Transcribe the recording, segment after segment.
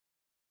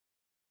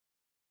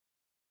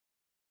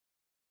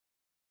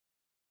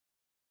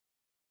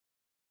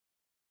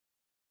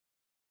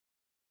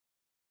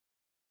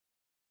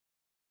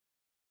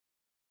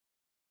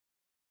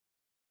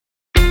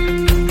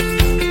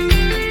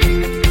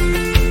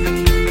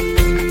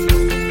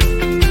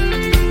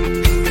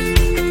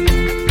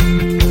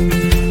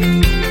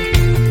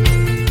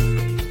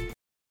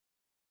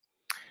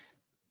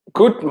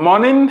Good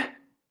morning,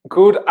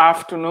 good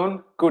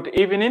afternoon, good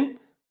evening,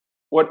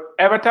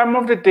 whatever time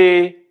of the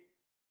day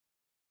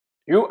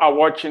you are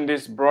watching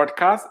this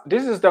broadcast.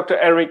 This is Dr.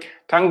 Eric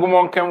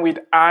Tangumonkem with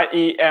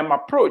IEM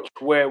Approach,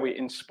 where we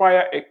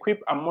inspire,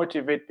 equip, and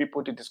motivate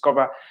people to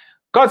discover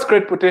God's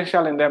great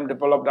potential in them,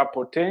 develop that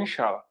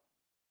potential,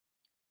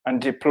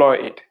 and deploy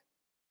it.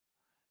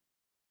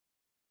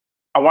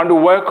 I want to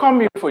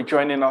welcome you for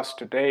joining us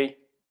today.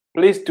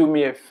 Please do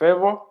me a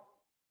favor,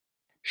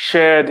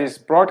 share this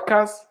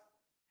broadcast,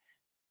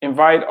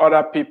 invite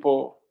other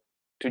people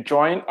to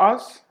join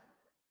us.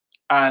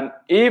 And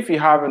if you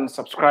haven't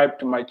subscribed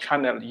to my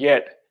channel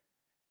yet,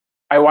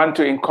 I want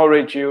to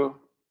encourage you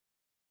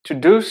to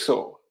do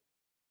so.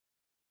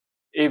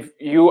 If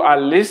you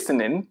are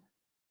listening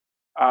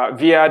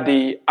via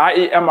the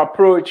IEM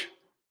Approach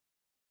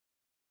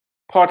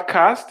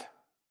podcast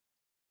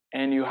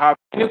and you have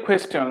any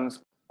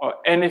questions or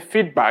any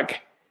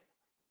feedback,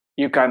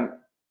 you can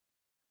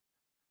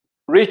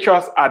reach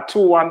us at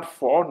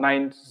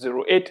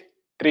 214-908-3963,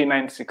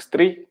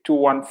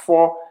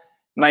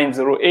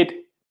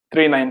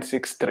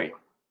 214-908-3963.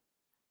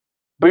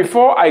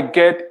 Before I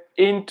get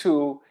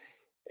into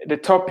the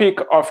topic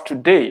of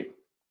today,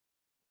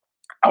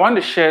 I want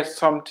to share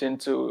something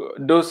to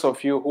those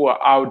of you who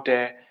are out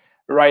there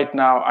right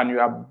now and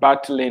you are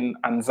battling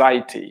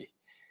anxiety,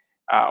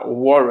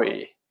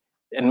 worry,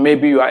 and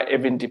maybe you are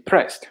even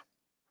depressed.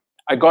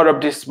 I got up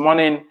this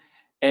morning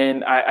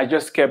and I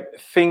just kept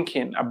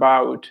thinking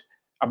about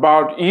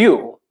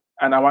you,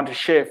 and I want to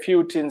share a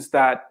few things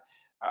that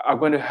are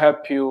going to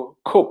help you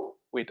cope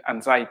with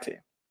anxiety.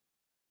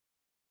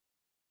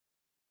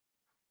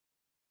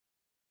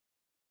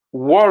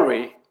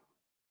 Worry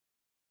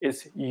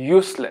is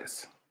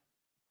useless.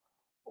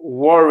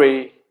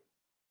 Worry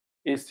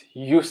is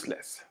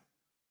useless.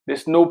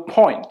 There's no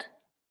point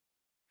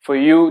for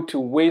you to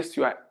waste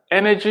your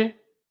energy,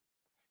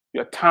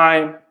 your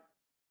time,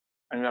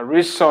 and your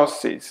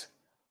resources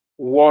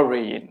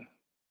worrying.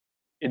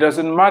 It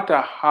doesn't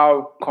matter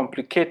how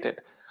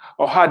complicated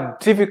or how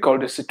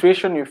difficult the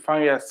situation you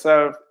find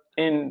yourself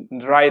in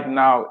right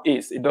now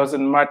is. It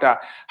doesn't matter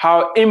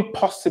how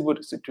impossible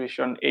the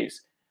situation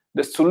is.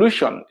 The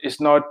solution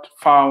is not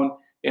found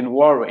in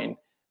worrying.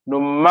 No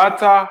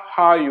matter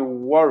how you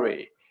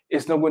worry,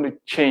 it's not going to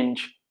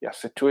change your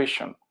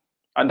situation.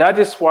 And that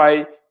is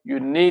why you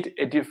need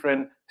a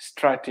different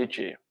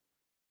strategy.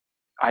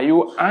 Are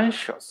you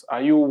anxious?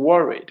 Are you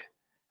worried?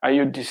 Are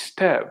you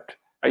disturbed?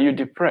 Are you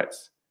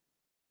depressed?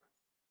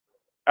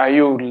 Are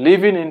you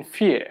living in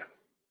fear?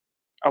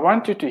 I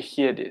want you to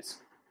hear this.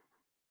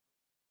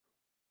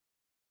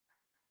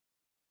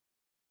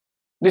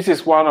 This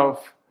is one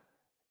of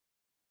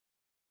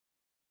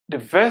the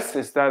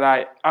verses that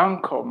I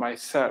anchor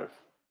myself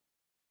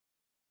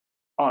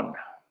on.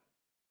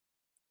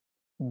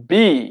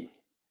 Be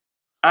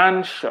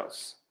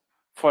anxious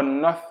for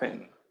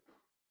nothing,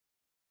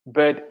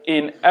 but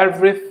in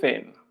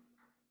everything,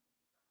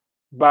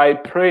 by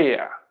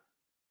prayer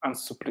and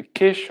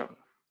supplication,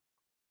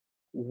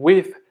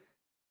 with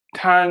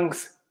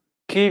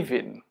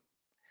thanksgiving,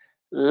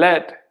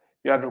 let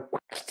your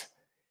request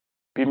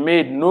be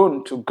made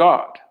known to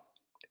God,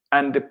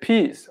 and the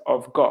peace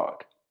of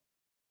God,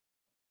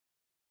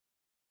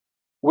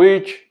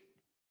 which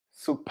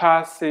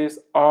surpasses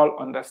all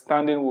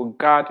understanding, will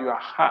guard your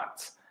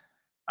hearts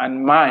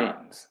and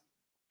minds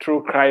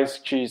through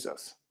Christ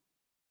Jesus.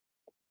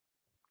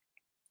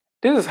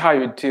 This is how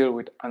you deal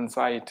with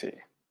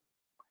anxiety.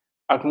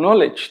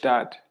 Acknowledge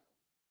that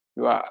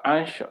you are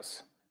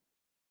anxious.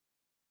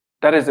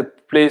 That is a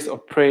place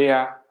of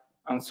prayer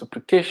and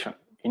supplication.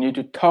 You need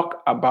to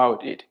talk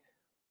about it.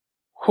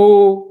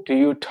 Who do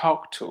you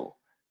talk to?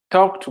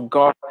 Talk to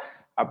God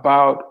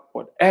about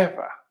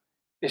whatever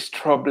is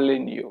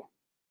troubling you.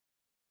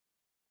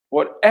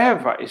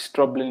 Whatever is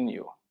troubling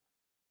you,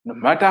 no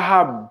matter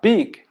how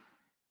big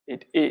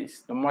it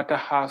is, no matter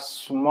how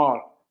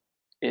small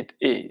it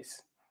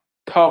is,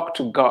 talk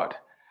to God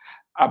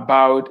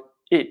about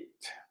it.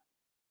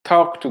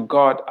 Talk to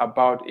God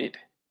about it.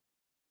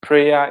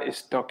 Prayer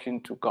is talking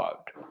to God.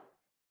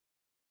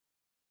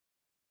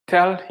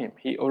 Tell him.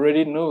 He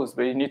already knows,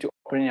 but you need to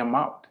open your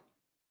mouth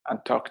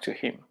and talk to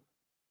him.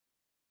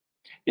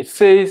 It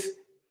says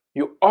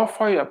you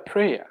offer your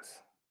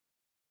prayers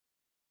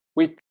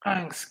with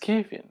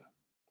thanksgiving.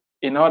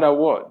 In other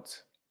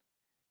words,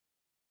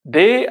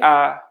 there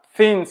are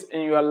things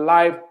in your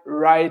life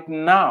right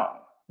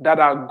now that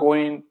are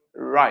going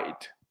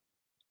right.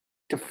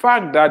 The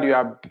fact that you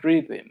are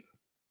breathing,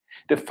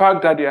 the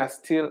fact that you are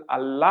still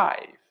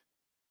alive,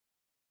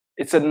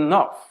 it's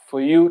enough for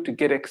you to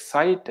get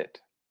excited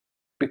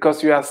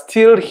because you are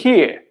still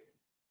here.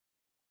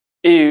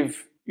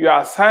 If your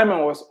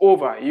assignment was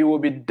over, you will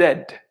be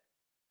dead.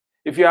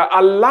 If you are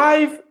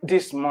alive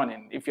this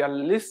morning, if you are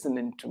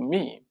listening to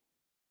me,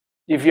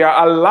 if you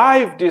are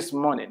alive this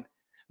morning,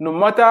 no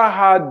matter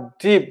how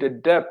deep the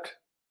depth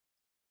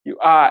you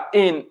are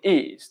in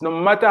is, no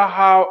matter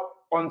how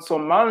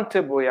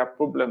unsurmountable your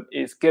problem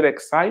is, get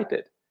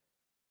excited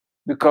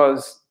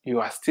because you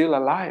are still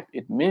alive.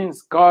 It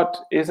means God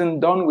isn't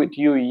done with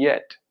you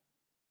yet.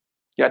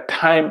 Your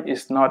time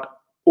is not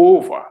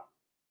over.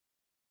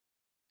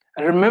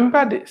 And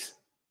remember this.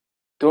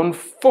 Don't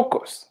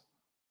focus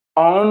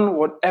on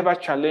whatever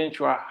challenge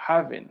you are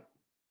having.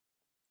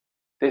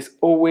 There's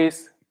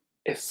always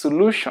a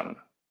solution.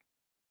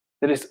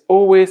 There is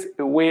always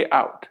a way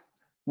out.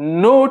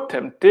 No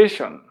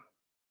temptation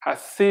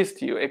has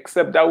seized you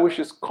except that which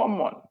is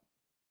common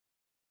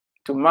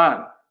to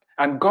man.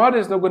 And God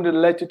is not going to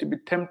let you to be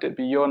tempted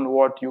beyond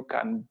what you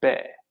can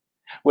bear.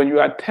 When you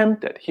are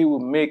tempted, He will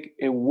make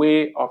a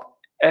way of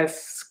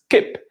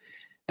escape.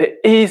 There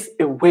is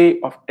a way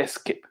of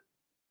escape.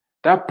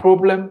 That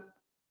problem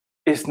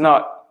is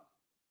not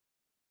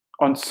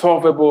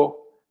unsolvable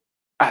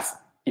as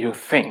you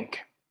think.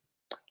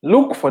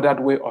 Look for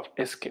that way of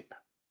escape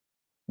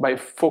by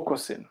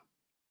focusing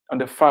on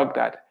the fact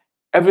that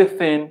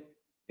everything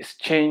is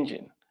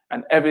changing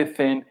and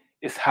everything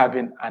is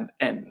having an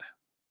end.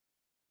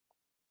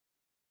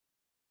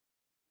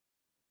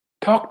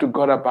 Talk to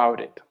God about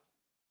it.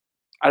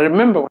 I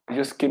remember when I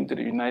just came to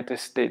the United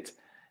States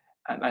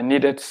and I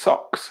needed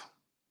socks.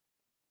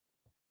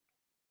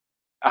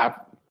 I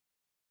have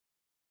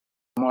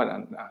more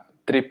than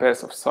 3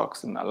 pairs of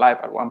socks in my life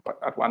at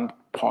one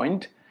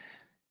point.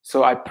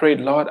 So I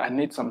prayed, Lord, I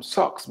need some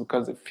socks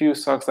because the few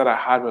socks that I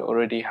had were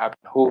already having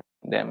holes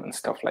in them and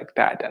stuff like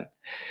that. And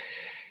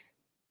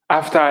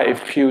after a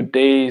few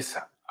days,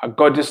 I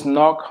got this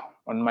knock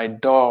on my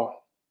door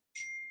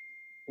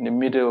in the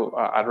middle,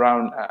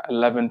 around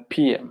 11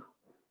 p.m.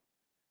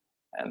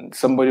 And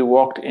somebody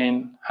walked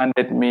in,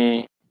 handed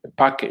me a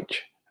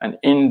package, and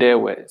in there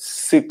were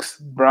 6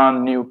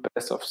 brand new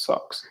pairs of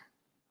socks.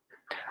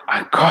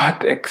 I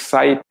got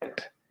excited.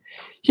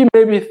 You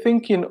may be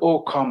thinking, oh,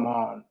 come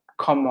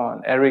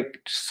on,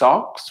 Eric,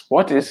 socks?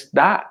 What is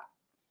that?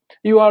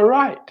 You are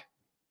right.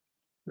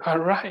 You are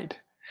right.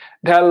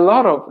 There are a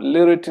lot of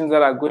little things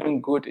that are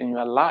going good in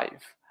your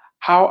life.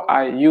 How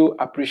are you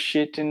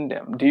appreciating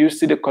them? Do you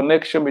see the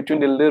connection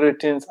between the little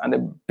things and the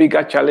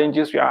bigger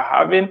challenges you are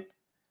having?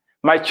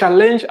 My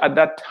challenge at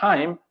that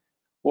time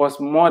was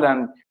more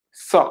than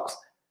socks.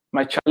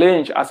 My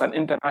challenge as an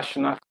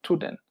international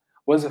student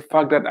was the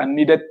fact that I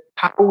needed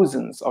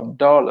thousands of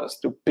dollars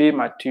to pay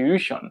my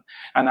tuition,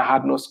 and I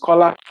had no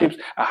scholarships,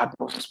 I had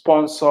no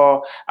sponsor.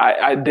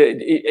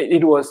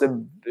 It was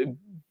a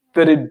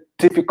very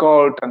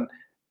difficult and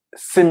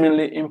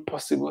seemingly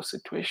impossible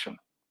situation.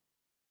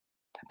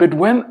 But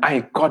when I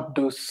got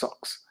those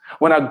socks,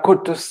 when I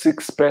got those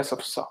 6 pairs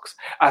of socks,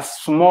 as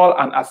small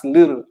and as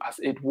little as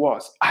it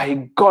was,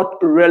 I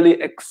got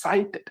really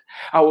excited.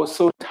 I was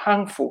so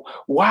thankful.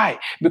 Why?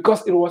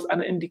 Because it was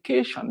an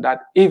indication that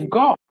if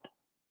God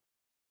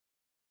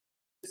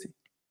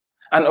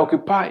and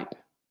occupied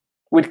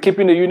with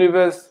keeping the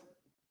universe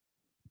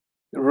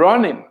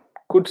running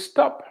could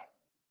stop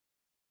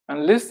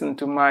and listen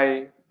to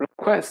my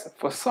request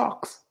for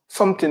socks,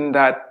 something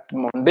that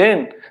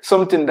mundane,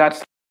 something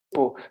that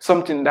simple,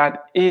 something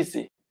that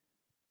easy,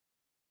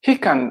 He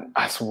can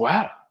as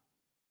well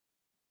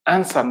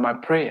answer my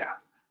prayer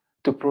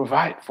to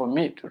provide for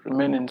me to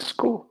remain in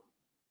school.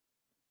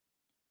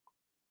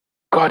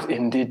 God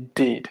indeed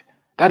did.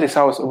 That is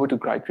how I was able to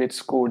graduate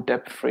school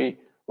debt-free,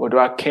 although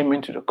I came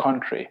into the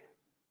country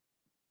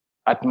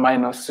at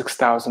minus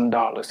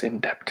 $6,000 in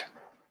debt.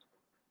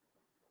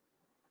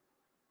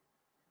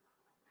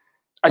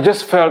 I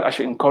just felt I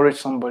should encourage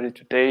somebody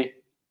today.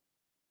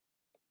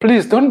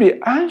 Please don't be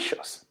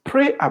anxious.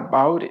 Pray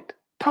about it.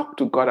 Talk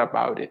to God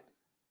about it.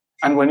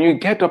 And when you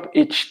get up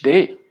each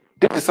day,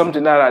 this is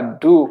something that I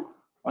do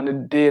on a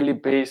daily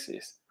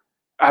basis.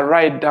 I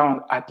write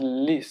down at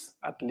least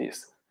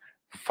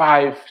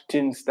 5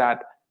 things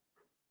that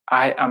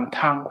I am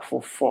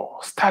thankful for.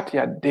 Start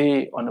your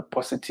day on a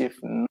positive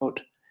note.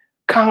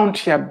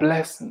 Count your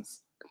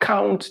blessings.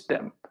 Count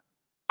them.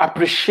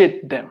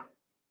 Appreciate them.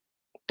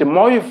 The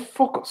more you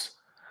focus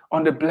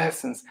on the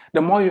blessings,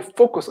 the more you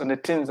focus on the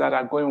things that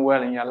are going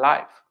well in your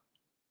life,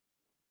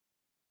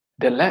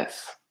 the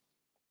less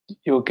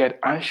you'll get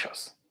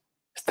anxious.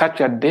 Start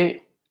your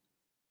day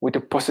with a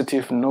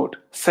positive note.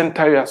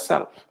 Center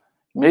yourself.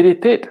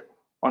 Meditate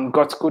on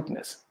God's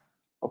goodness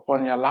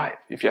upon your life.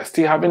 If you're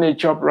still having a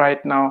job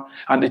right now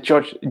and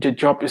the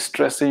job is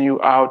stressing you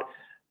out,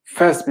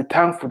 first be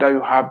thankful that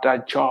you have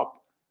that job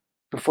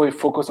before you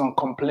focus on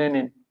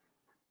complaining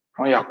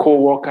on your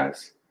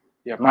co-workers,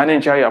 your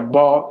manager, your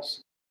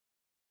boss,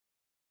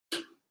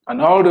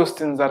 and all those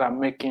things that are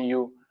making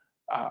you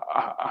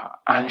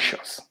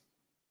anxious.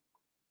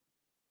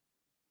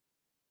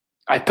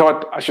 I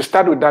thought I should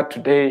start with that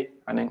today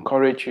and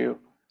encourage you.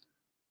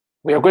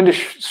 We are going to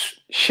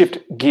shift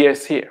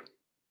gears here.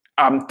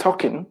 I'm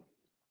talking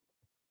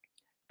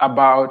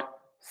about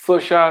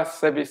social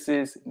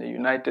services in the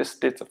United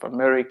States of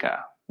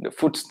America, the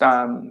food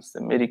stamps, the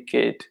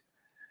Medicaid,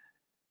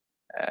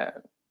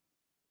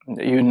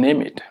 you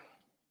name it,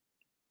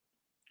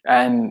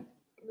 and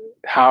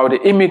how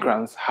the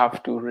immigrants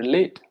have to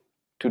relate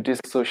to these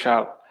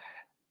social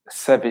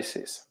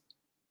services.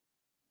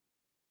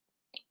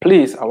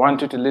 Please, I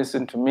want you to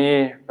listen to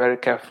me very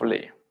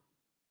carefully,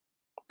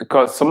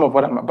 because some of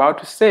what I'm about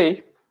to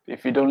say,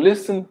 if you don't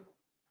listen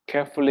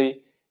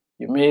carefully,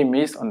 you may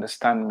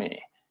misunderstand me.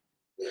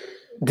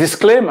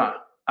 Disclaimer,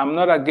 I'm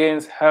not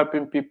against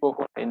helping people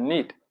who are in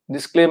need.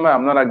 Disclaimer,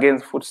 I'm not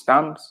against food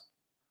stamps.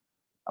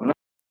 I'm not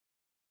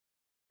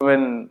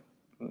even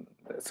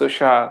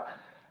social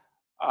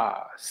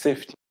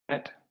safety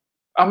net.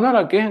 I'm not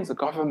against the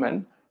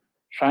government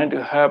trying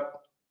to help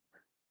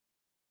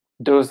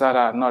those that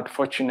are not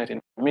fortunate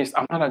in the midst.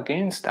 I'm not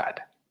against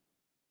that.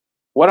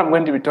 What I'm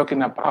going to be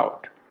talking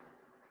about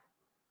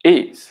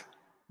is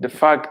the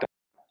fact that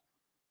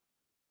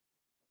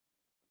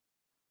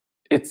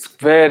it's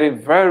very,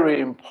 very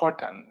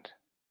important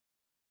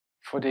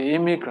for the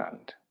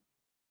immigrant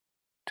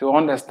to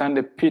understand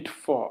the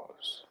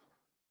pitfalls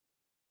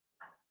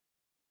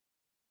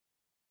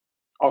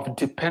of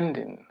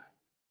depending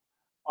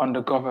on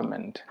the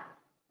government.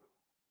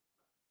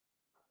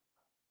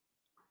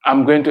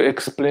 I'm going to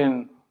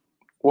explain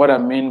what I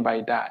mean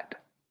by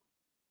that.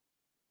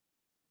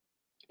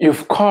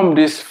 You've come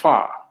this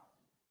far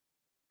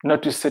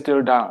not to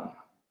settle down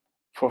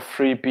for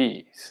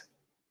freebies.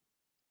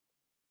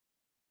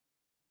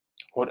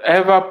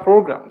 Whatever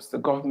programs the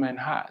government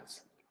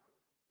has,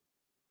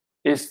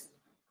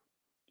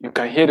 you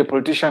can hear the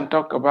politician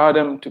talk about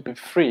them to be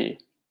free,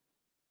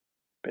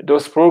 but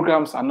those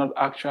programs are not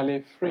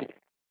actually free.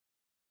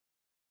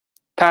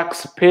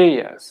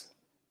 Taxpayers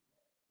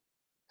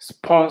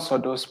sponsor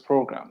those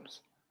programs.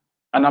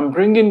 And I'm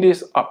bringing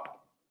this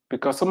up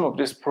because some of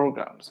these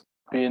programs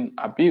are being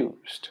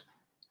abused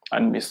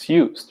and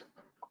misused.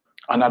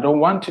 And I don't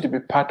want you to be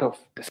part of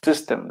the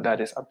system that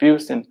is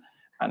abusing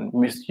and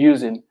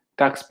misusing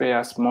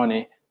taxpayers'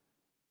 money.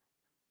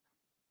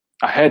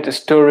 I heard a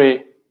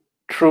story,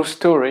 true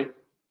story,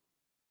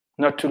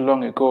 not too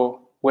long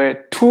ago,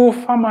 where two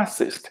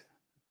pharmacists,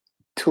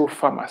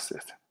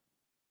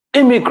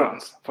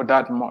 immigrants for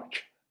that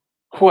much,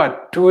 who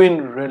are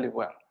doing really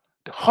well.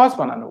 The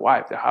husband and the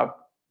wife, they have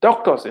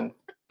doctors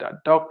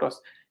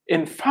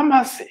in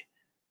pharmacy,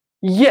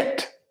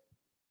 yet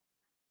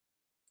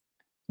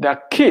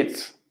their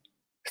kids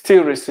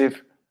still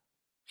receive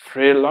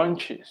free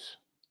lunches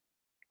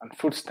and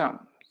food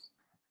stamps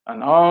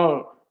and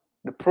all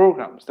the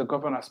programs the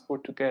government has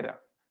put together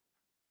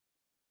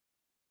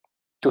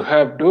to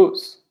help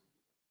those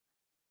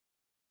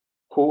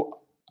who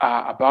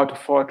are about to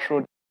fall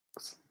through.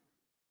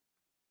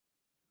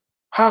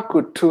 How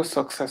could two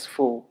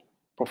successful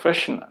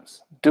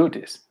professionals do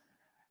this?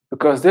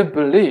 Because they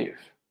believe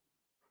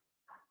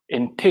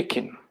in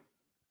taking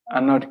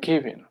and not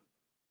giving.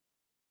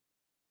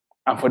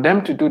 And for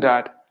them to do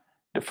that,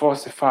 they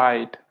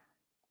falsified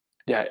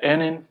their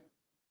earning,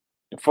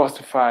 they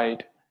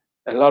falsified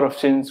a lot of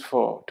things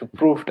to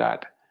prove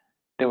that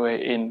they were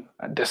in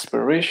a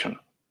desperation,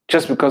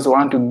 just because they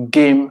want to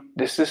game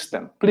the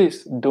system.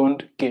 Please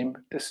don't game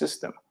the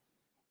system.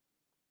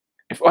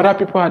 If other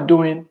people are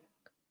doing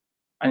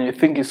and you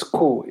think it's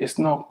cool, it's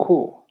not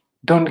cool.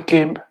 Don't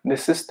game the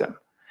system.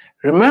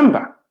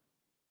 Remember,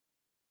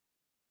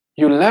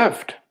 you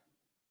left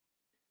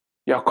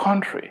your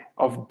country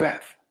of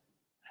birth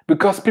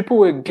because people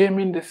were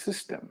gaming the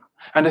system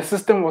and the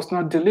system was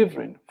not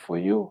delivering for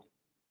you.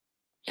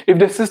 If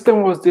the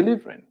system was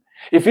delivering,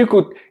 if you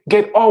could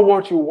get all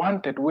what you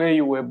wanted where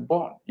you were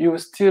born, you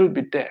would still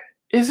be there.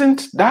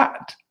 Isn't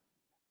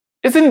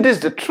this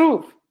the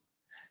truth?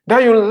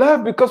 That you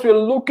left because you're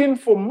looking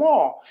for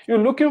more, you're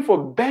looking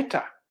for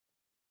better,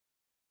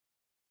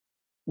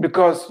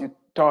 because you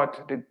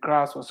thought the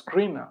grass was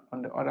greener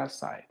on the other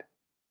side.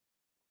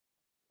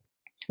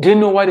 Do you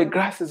know why the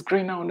grass is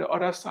greener on the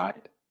other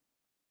side?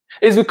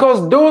 It's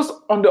because those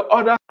on the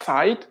other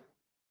side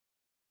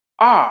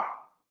are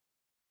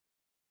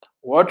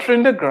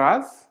watering the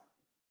grass,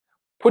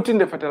 putting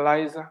the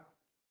fertilizer,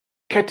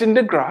 cutting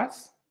the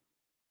grass,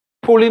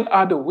 pulling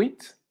out the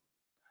weeds,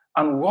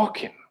 and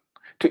working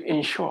to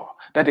ensure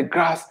that the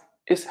grass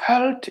is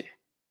healthy.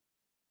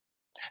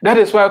 That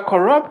is why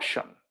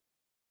corruption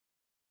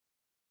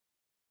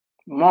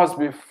must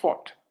be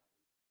fought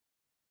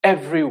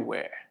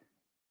everywhere.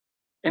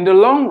 In the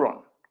long run,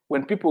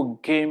 when people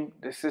game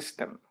the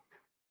system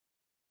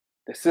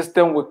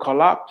will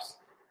collapse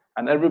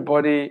and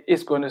everybody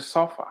is going to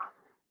suffer.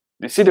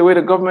 You see the way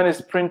the government is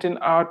printing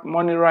out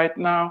money right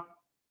now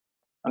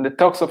and the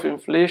talks of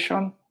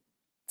inflation.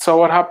 So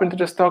what happened to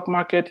the stock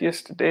market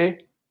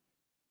yesterday?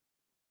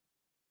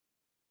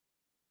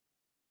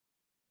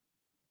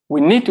 We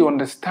need to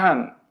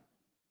understand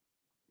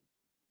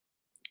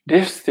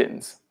these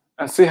things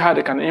and see how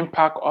they can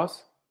impact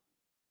us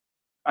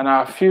and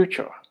our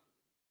future.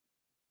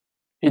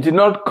 He did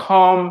not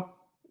come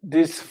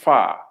this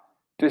far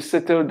to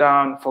settle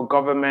down for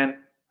government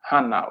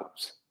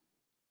handouts.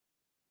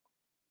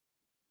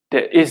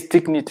 There is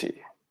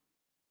dignity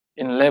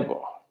in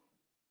labor,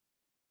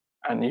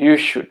 and you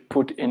should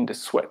put in the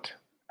sweat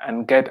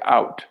and get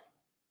out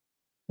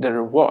the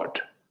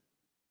reward.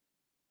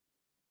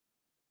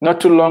 Not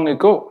too long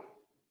ago,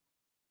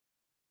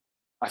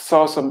 I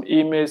saw some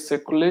emails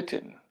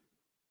circulating.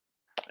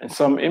 in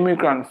some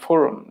immigrant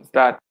forums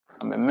that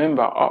I'm a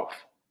member of.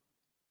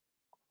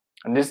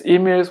 And these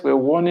emails were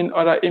warning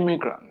other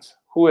immigrants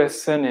who were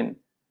sending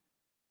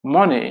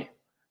money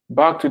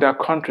back to their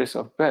countries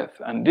of birth.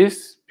 And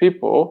these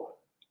people,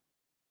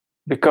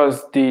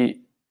 because the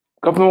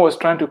government was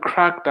trying to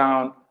crack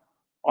down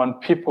on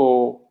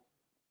people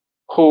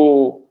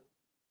who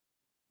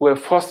were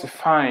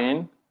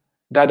falsifying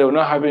that they were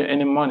not having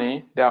any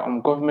money, they are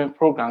on government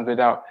programs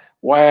without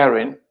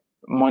wiring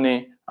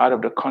money out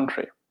of the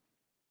country.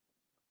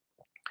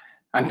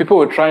 And people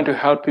were trying to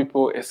help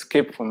people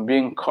escape from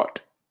being caught.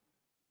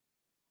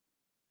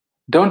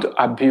 Don't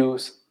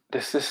abuse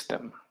the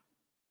system.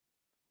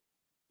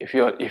 If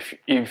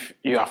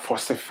you are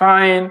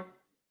falsifying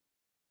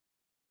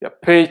your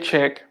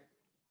paycheck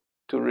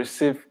to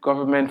receive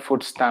government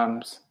food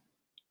stamps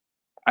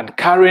and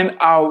carrying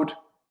out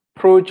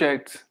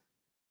projects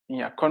in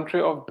your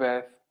country of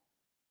birth,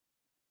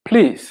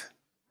 please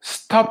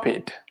stop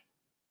it.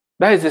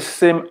 That is the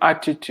same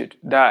attitude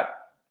that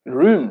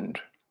ruined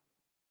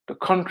the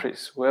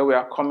countries where we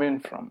are coming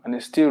from, and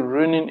is still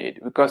ruining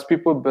it because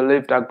people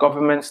believe that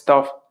government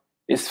stuff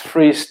is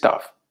free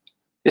stuff.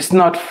 It's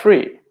not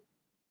free.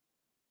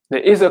 There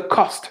is a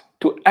cost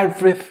to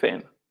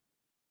everything.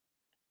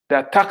 There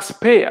are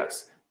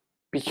taxpayers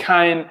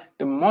behind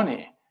the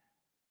money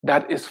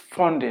that is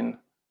funding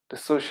the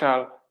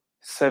social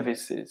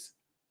services,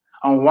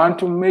 and want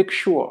to make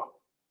sure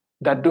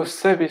that those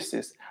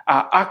services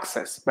are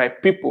accessed by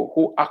people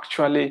who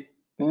actually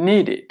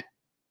need it.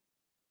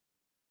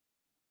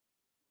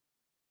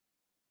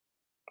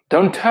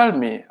 Don't tell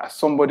me, as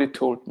somebody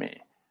told me,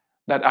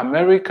 that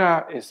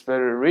America is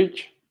very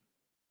rich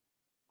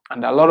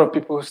and a lot of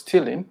people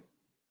stealing,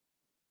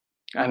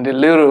 and the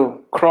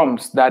little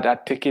crumbs that are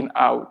taken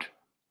out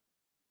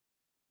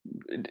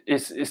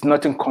is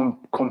nothing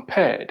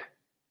compared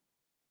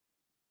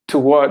to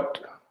what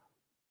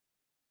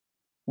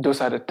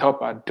those at the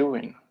top are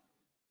doing.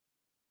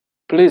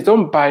 Please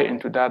don't buy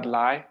into that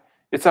lie.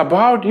 It's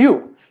about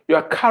you,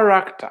 your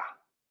character,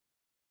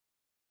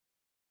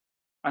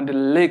 and the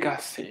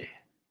legacy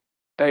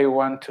that you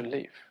want to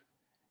leave.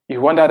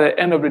 You want at the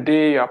end of the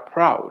day, you are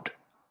proud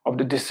of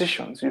the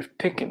decisions you've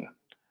taken.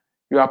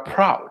 You are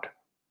proud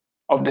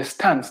of the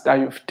stance that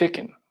you've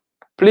taken.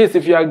 Please,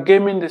 if you are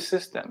gaming the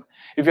system,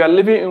 if you are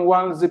living in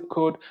one zip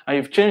code and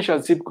you've changed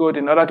your zip code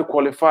in order to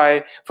qualify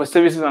for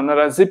services in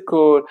another zip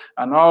code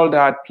and all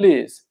that,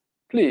 please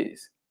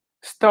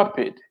stop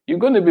it. You're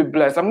going to be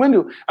blessed. I'm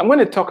going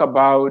to talk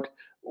about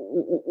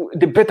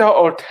the better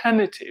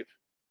alternative.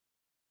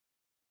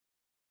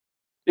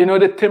 You know,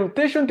 the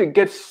temptation to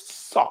get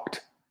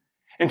sucked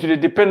into the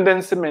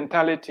dependency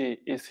mentality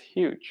is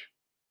huge.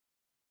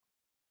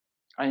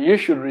 And you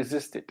should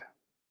resist it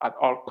at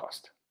all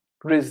cost.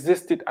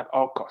 Resist it at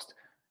all cost.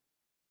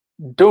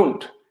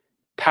 Don't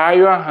tie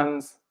your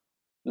hands,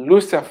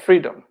 lose your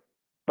freedom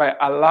by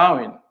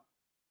allowing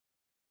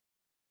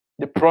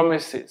the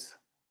promises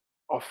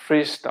of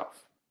free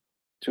stuff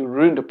to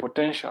ruin the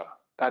potential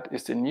that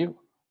is in you.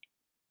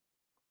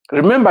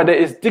 Remember, there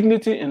is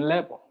dignity in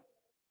labor.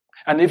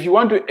 And if you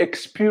want to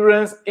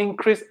experience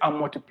increase and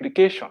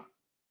multiplication,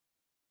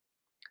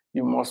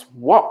 you must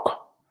work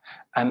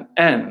and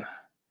earn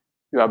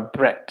your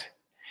bread.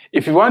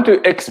 If you want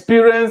to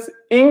experience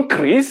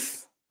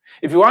increase,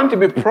 if you want to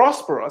be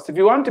prosperous, if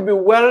you want to be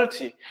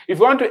wealthy, if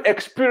you want to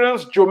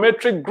experience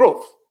geometric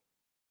growth,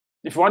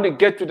 if you want to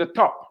get to the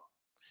top,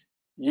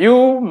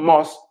 you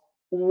must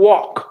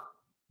work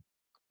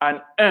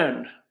and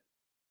earn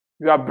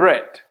your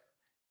bread.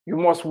 You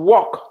must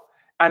work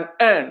and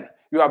earn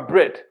your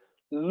bread.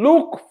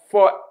 Look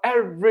for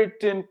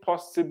everything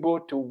possible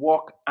to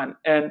work and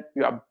earn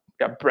your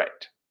bread.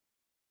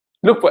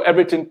 Look for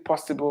everything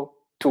possible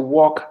to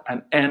work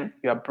and earn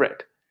your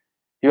bread.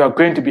 You are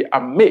going to be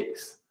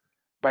amazed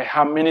by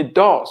how many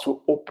doors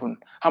will open,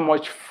 how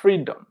much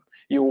freedom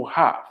you will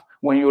have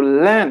when you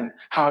learn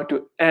how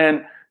to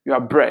earn your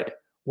bread,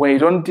 when you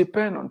don't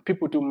depend on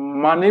people to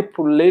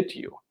manipulate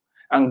you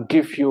and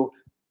give you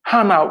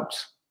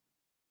handouts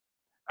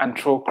and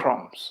throw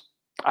crumbs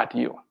at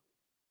you.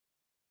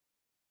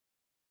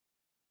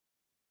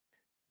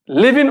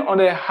 Living on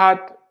the hard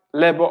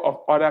labor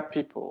of other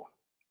people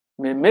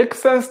may make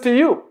sense to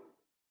you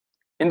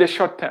in the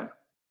short term,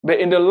 but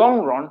in the long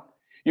run,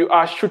 you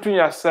are shooting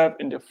yourself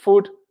in the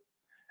foot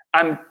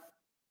and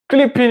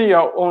clipping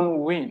your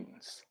own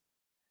wings.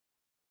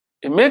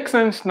 It makes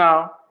sense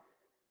now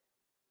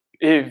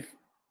if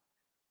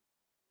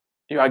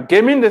you are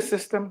gaming the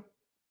system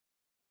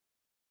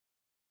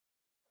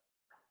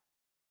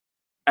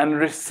and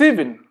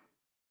receiving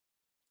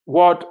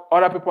what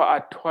other people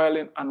are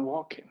toiling and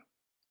working.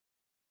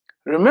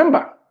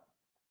 Remember,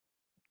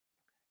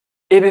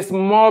 it is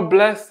more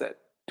blessed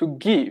to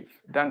give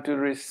than to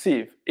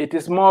receive. It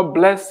is more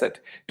blessed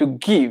to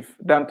give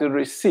than to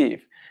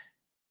receive.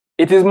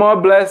 It is more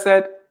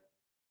blessed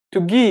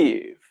to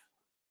give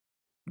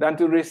than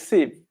to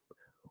receive.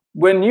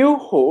 When you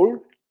hold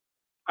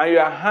and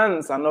your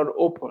hands are not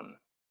open,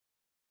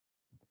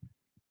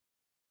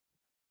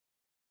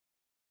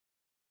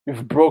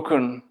 you've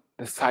broken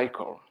the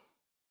cycle.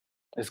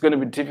 It's going to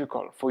be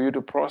difficult for you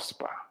to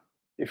prosper.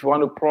 If you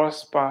want to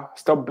prosper,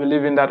 stop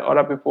believing that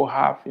other people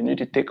have. You need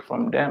to take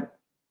from them.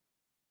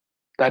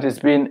 That is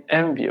being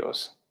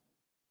envious.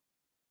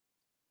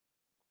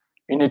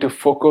 You need to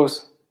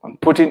focus on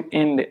putting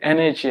in the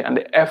energy and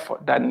the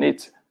effort that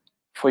needs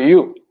for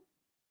you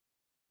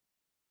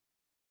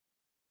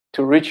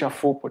to reach your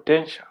full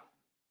potential.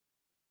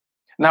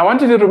 Now, I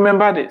want you to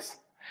remember this.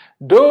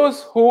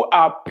 Those who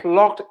are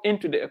plugged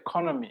into the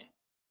economy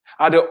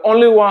are the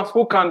only ones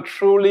who can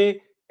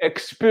truly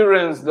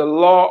experience the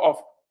law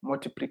of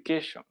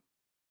multiplication,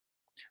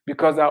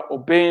 because they are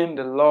obeying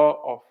the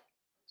law of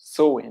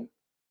sowing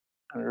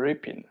and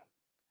reaping.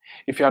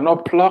 If you are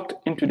not plugged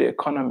into the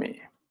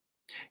economy,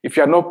 if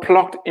you are not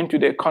plugged into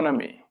the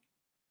economy,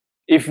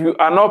 if you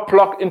are not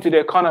plugged into the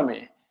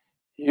economy,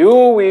 you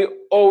will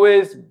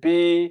always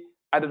be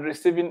at the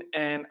receiving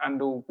end and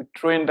they will be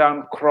throwing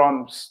down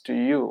crumbs to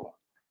you.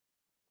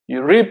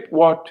 You reap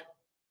what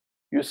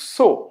you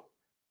sow.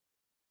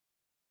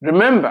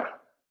 Remember,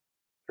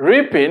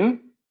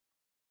 reaping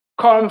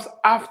comes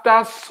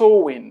after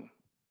sowing.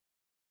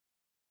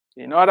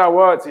 In other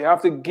words, you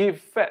have to give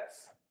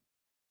first,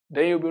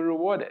 then you'll be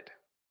rewarded.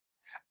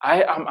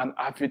 I am an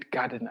avid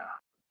gardener.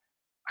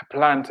 I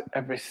plant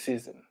every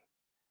season,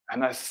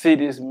 and I see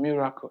this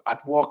miracle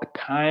at work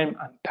time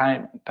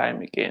and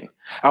time again.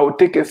 I will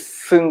take a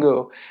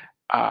single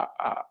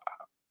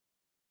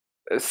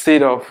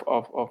seed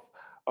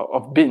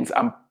of beans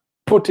and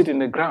put it in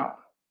the ground.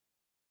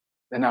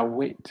 Then I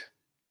wait.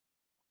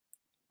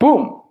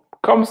 Boom,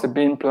 comes the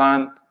bean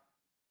plant,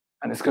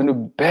 and it's going to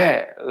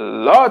bear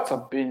lots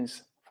of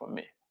beans for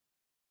me.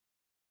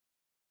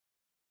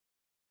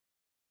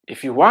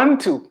 If you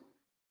want to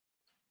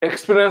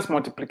experience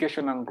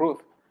multiplication and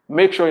growth,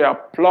 make sure you are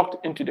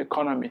plugged into the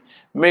economy.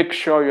 Make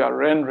sure you are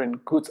rendering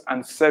goods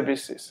and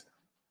services,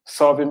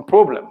 solving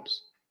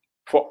problems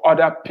for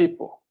other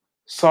people,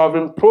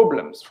 solving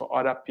problems for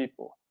other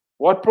people.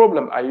 What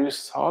problem are you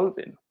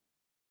solving?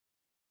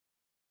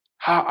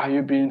 How are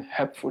you being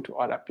helpful to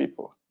other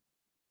people?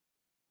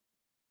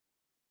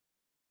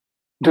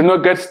 Do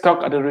not get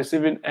stuck at the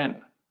receiving end,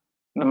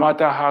 no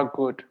matter how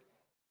good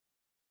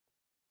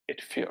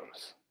it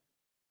feels.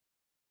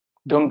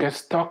 Don't get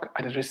stuck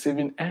at the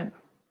receiving end.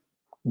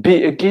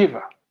 Be a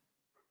giver.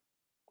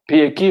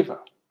 Be a giver.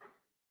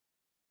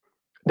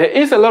 There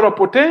is a lot of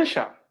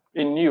potential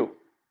in you,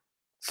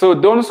 so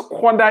don't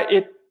squander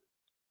it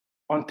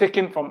on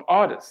taking from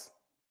others.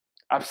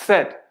 I've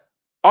said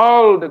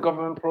all the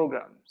government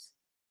programs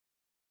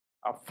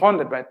are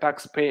funded by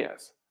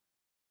taxpayers.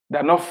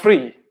 They're not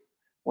free.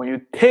 When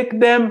you take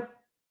them,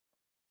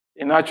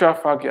 in actual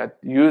fact, you're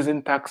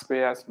using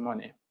taxpayers'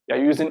 money.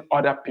 You're using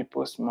other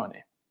people's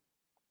money.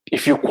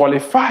 If you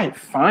qualify,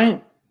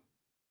 fine.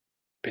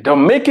 But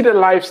don't make it a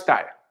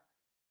lifestyle.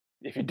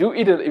 If you do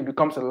it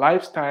becomes a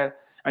lifestyle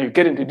and you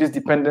get into this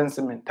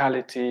dependency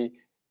mentality,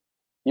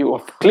 you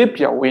have clipped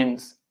your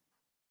wings.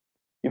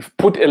 You've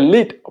put a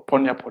lid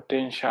upon your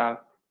potential.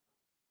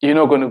 You're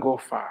not going to go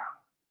far.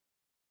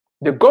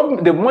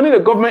 The money the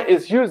government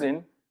is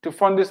using to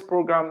fund these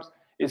programs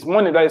is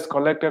money that is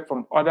collected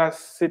from other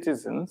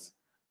citizens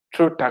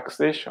through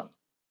taxation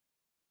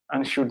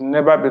and should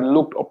never be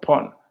looked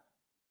upon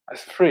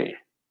as free.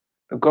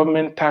 The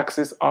government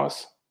taxes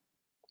us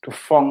to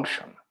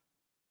function.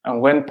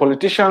 And when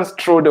politicians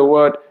throw the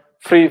word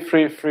free,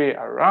 free, free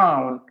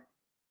around,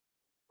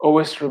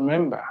 always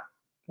remember,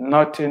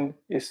 nothing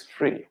is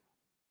free.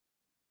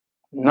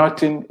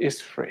 Nothing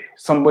is free.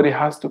 Somebody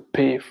has to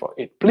pay for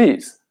it.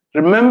 Please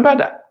remember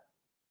that.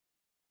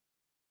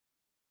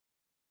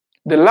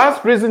 The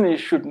last reason you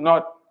should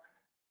not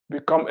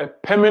become a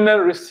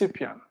permanent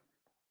recipient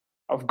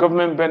of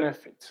government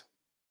benefits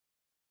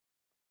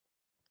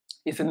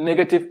is a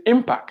negative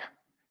impact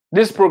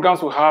these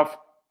programs will have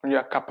on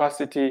your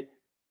capacity,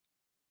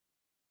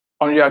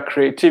 on your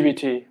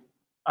creativity,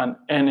 and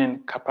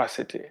earning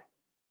capacity.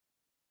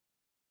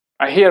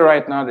 I hear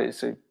right now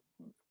there's a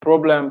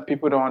problem,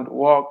 people don't want to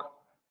work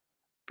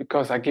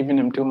because they're giving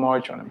them too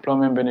much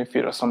unemployment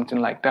benefit or something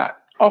like that.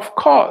 Of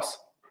course,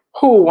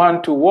 who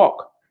want to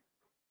work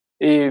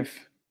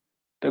if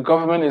the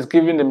government is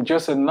giving them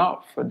just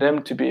enough for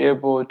them to be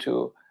able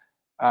to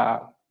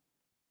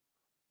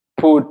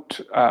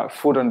put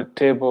food on the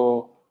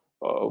table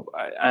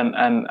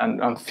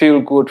and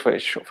feel good for a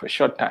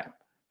short time.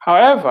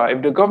 However,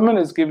 if the government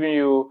is giving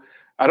you,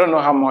 I don't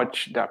know how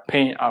much they're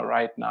paying out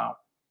right now,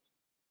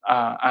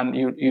 and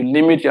you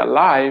limit your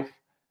life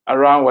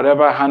around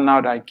whatever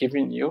handout they're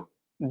giving you,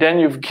 then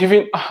you've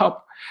given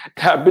up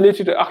the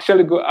ability to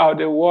actually go out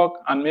and work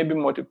and maybe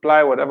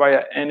multiply whatever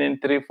you're earning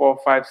 3, 4,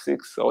 5,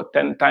 6, or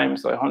 10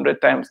 times or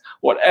 100 times,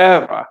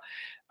 whatever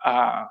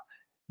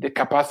the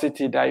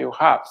capacity that you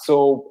have.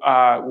 So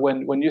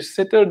when you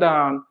settle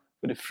down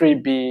with the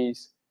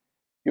freebies,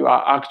 you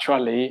are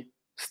actually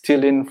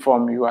stealing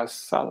from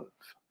yourself.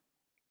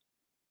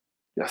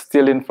 You're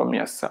stealing from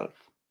yourself.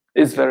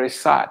 It's very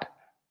sad.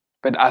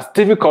 But as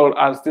difficult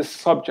as this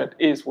subject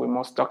is, we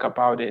must talk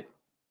about it.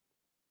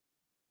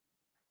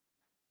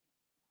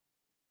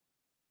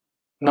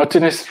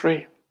 Nothing is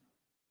free.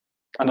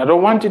 And I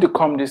don't want you to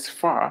come this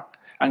far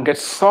and get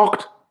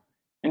sucked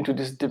into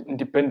this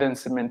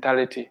dependency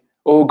mentality.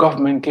 Oh,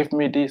 government give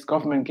me this,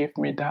 government give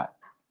me that.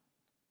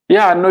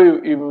 Yeah, I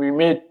know you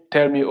may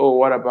tell me, oh,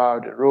 what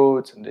about the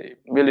roads and the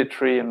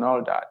military and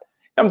all that?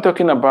 I'm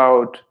talking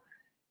about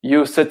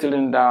you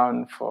settling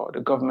down for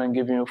the government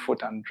giving you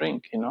food and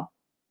drink, you know?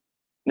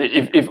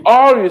 If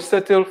all you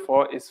settle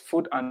for is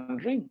food and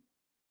drink,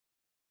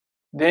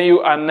 then you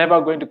are never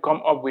going to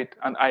come up with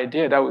an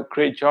idea that will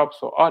create jobs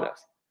for others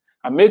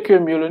and make you a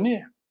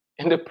millionaire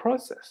in the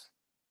process.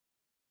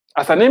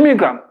 As an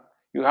immigrant,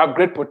 you have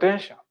great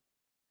potential.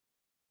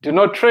 Do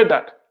not trade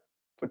that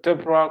for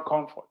temporal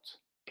comforts.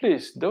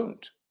 Please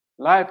don't.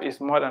 Life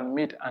is more than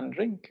meat and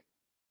drink.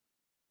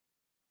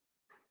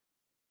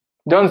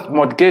 Don't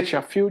mortgage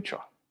your future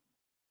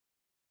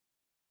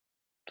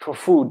for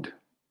food.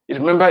 You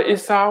remember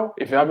Esau?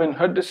 If you haven't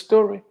heard the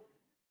story,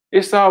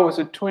 Esau was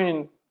a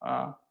twin,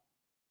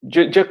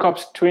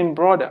 Jacob's twin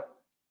brother.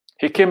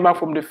 He came back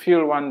from the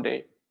field one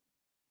day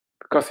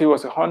because he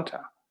was a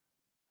hunter.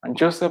 And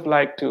Joseph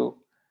liked to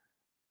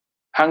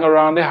hang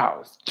around the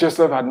house.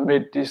 Joseph had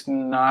made this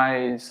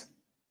nice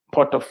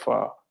pot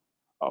of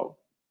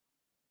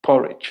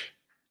porridge.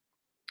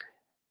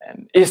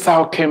 And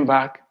Esau came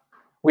back.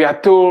 We are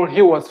told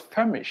he was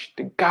famished.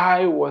 The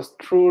guy was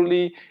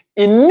truly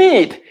in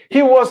need.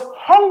 He was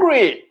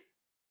hungry.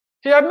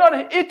 He had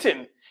not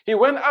eaten. He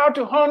went out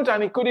to hunt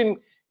and he couldn't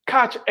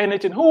catch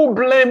anything. Who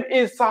blamed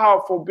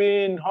Esau for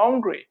being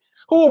hungry?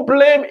 Who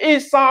blamed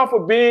Esau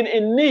for being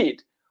in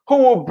need? Who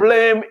will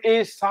blame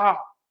Esau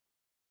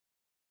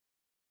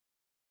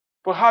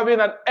for having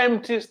an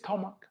empty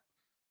stomach?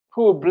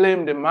 Who will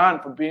blame the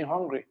man for being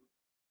hungry?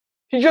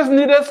 He just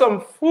needed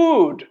some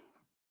food.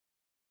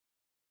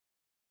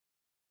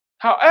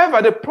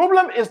 However, the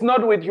problem is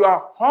not with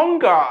your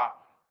hunger.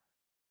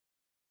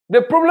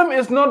 The problem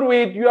is not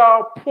with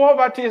your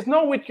poverty. It's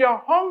not with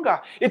your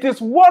hunger. It is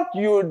what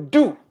you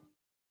do,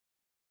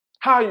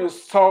 how you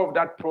solve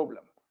that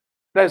problem,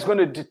 that is going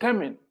to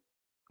determine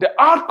the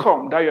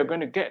outcome that you're going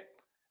to get.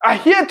 I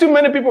hear too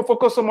many people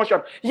focus so much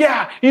on,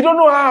 yeah, you don't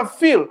know how I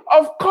feel.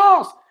 Of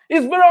course,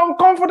 it's very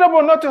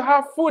uncomfortable not to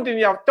have food in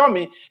your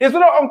tummy. It's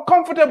very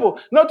uncomfortable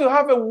not to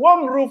have a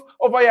warm roof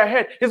over your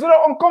head. It's very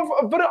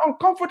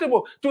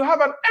uncomfortable to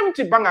have an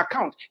empty bank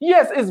account.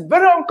 Yes, it's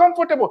very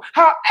uncomfortable.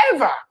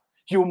 However,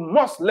 you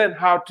must learn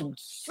how to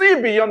see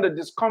beyond the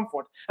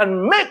discomfort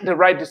and make the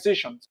right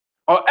decisions,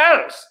 or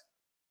else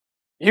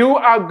you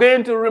are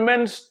going to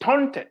remain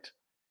stunted.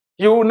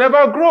 You will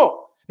never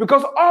grow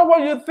because all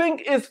what you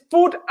think is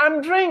food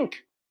and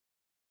drink.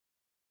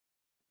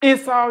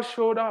 Esau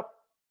showed up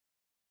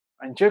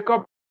and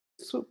Jacob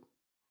soup.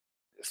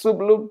 The soup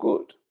looked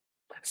good,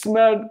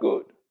 smelled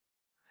good,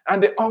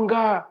 and the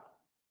hunger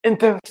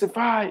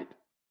intensified.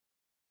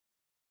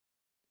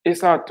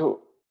 Esau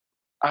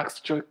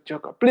asked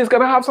Jacob, please,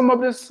 can I have some of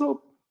this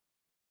soup?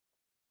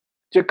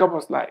 Jacob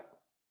was like,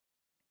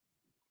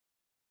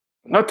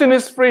 nothing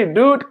is free,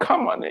 dude.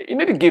 Come on, you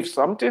need to give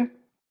something.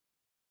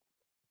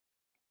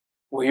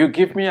 Will you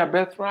give me a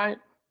birthright?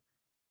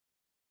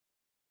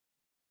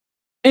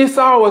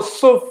 Esau was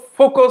so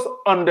focused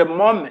on the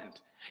moment.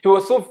 He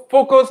was so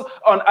focused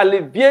on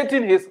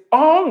alleviating his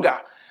hunger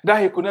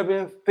that he could never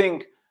even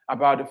think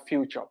about the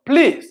future.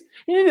 Please,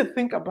 you need to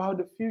think about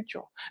the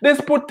future.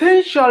 There's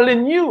potential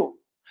in you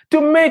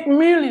to make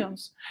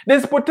millions.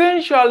 There's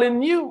potential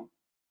in you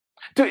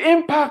to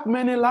impact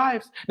many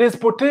lives. There's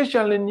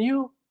potential in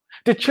you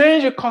to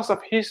change the course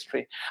of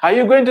history. Are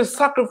you going to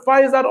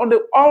sacrifice that on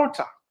the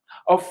altar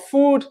of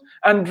food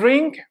and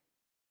drink?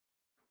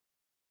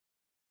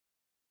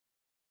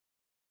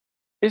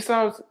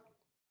 Esau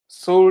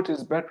sold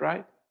his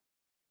birthright,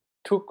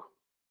 took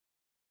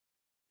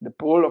the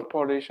bowl of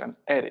porridge and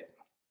ate it.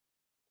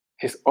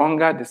 His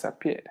hunger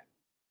disappeared.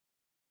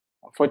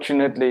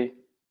 Unfortunately,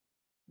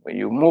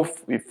 when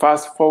we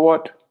fast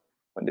forward,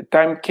 when the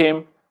time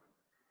came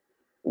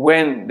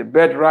when the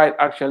birthright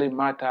actually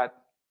mattered,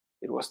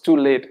 it was too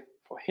late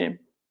for him.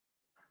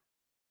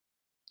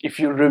 If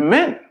you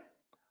remain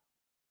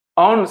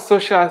on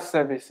social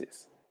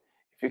services,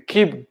 if you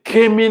keep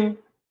gaming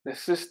the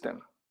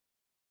system,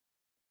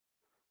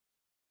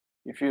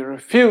 if you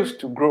refuse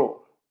to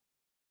grow,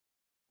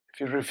 if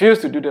you refuse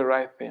to do the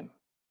right thing,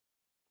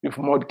 you've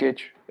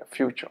mortgaged your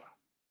future.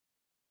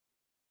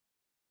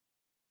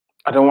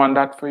 I don't want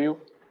that for you.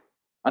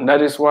 And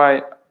that is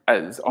why,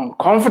 as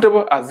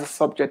uncomfortable as this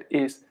subject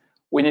is,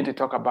 we need to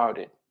talk about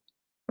it.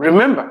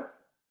 Remember,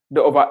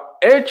 the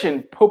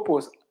overarching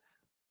purpose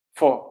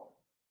for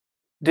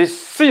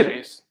this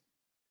series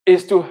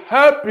is to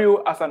help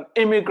you as an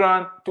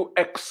immigrant to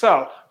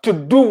excel, to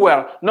do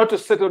well, not to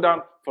settle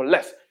down for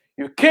less.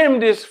 You came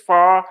this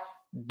far,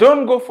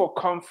 don't go for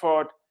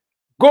comfort,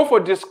 go for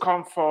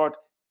discomfort,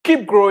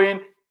 keep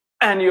growing,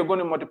 and you're going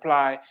to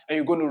multiply, and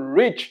you're going to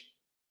reach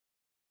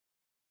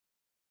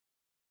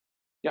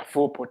your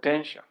full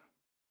potential.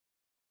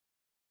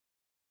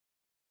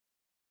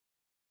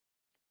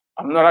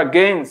 I'm not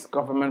against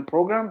government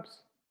programs.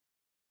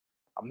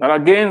 I'm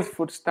not against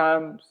food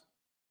stamps.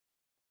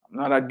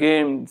 not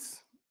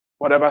against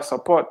whatever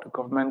support the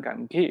government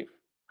can give.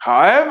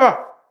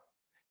 However,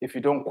 if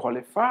you don't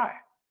qualify,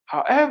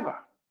 however,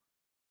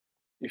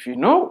 if you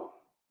know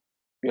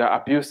you are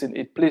abusing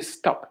it, please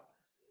stop.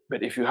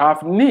 But if you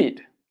have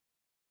need,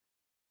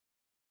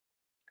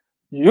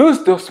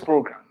 use those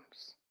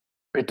programs,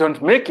 but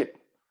don't make it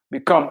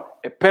become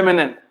a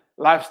permanent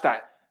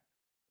lifestyle.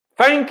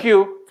 Thank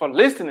you for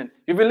listening.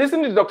 You've been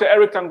listening to Dr.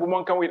 Eric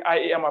Tangumonkan with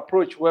IAM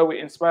Approach, where we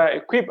inspire,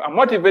 equip, and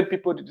motivate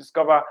people to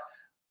discover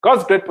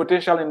God's great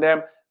potential in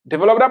them,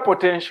 develop that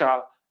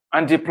potential,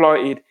 and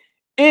deploy it.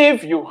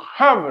 If you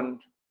haven't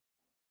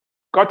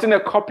gotten a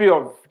copy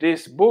of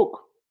this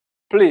book,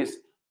 please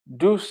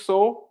do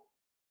so.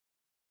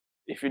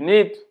 If you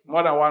need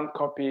more than one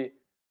copy,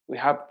 we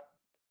have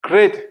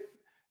great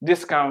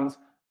discounts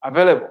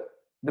available.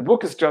 The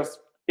book is just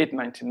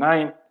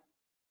 $8.99.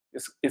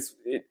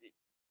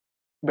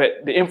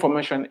 But the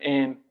information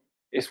in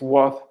is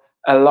worth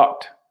a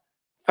lot.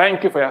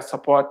 Thank you for your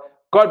support.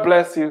 God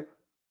bless you.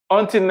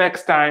 Until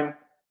next time,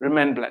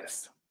 remain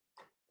blessed.